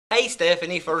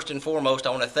Stephanie, first and foremost,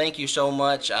 I want to thank you so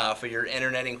much for your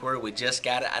internet inquiry. We just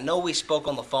got it. I know we spoke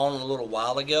on the phone a little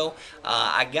while ago.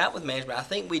 I got with management. I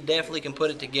think we definitely can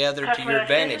put it together to your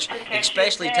advantage,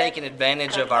 especially taking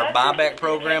advantage of our buyback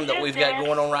program that we've got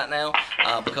going on right now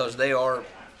because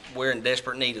we're in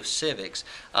desperate need of Civics.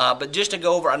 But just to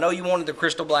go over, I know you wanted the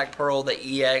Crystal Black Pearl,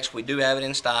 the EX. We do have it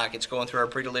in stock. It's going through our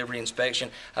pre-delivery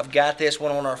inspection. I've got this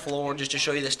one on our floor just to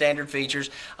show you the standard features.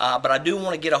 But I do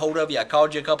want to get a hold of you. I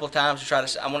called you a couple of times to try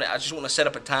to. I just want to set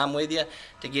up a time with you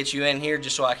to get you in here,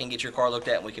 just so I can get your car looked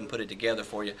at and we can put it together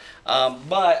for you.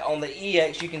 But on the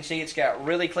EX, you can see it's got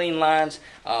really clean lines.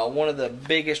 One of the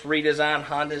biggest redesign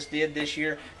Hondas did this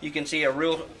year. You can see a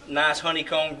real nice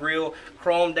honeycomb grille,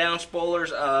 chrome down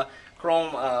spoilers.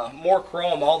 More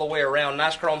chrome all the way around.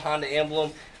 Nice chrome Honda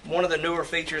emblem. One of the newer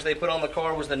features they put on the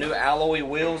car was the new alloy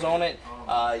wheels on it.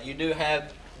 You do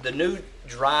have the new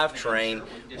drivetrain,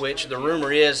 which the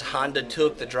rumor is Honda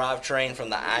took the drivetrain from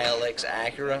the ILX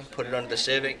Acura, put it under the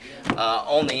Civic.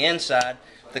 On the inside,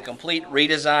 the complete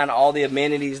redesign, all the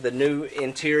amenities, the new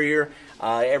interior,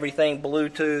 everything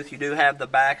Bluetooth. You do have the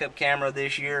backup camera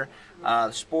this year,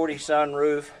 the sporty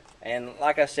sunroof. And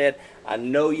like I said, I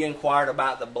know you inquired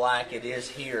about the black. It is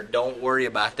here. Don't worry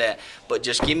about that. But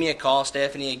just give me a call,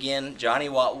 Stephanie, again, Johnny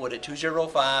Watwood at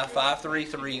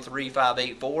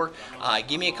 205-533-3584.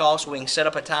 Give me a call so we can set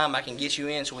up a time I can get you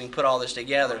in so we can put all this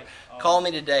together. Call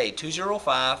me today,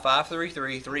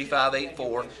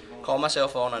 205-533-3584. Call my cell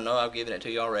phone. I know I've given it to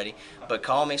you already. But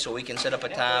call me so we can set up a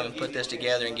time and put this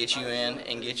together and get you in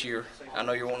and get your, I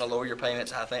know you're wanting to lower your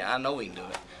payments. I know we can do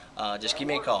it. Just give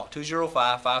me a call,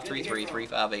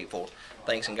 205-533-3584.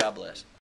 Thanks and God bless.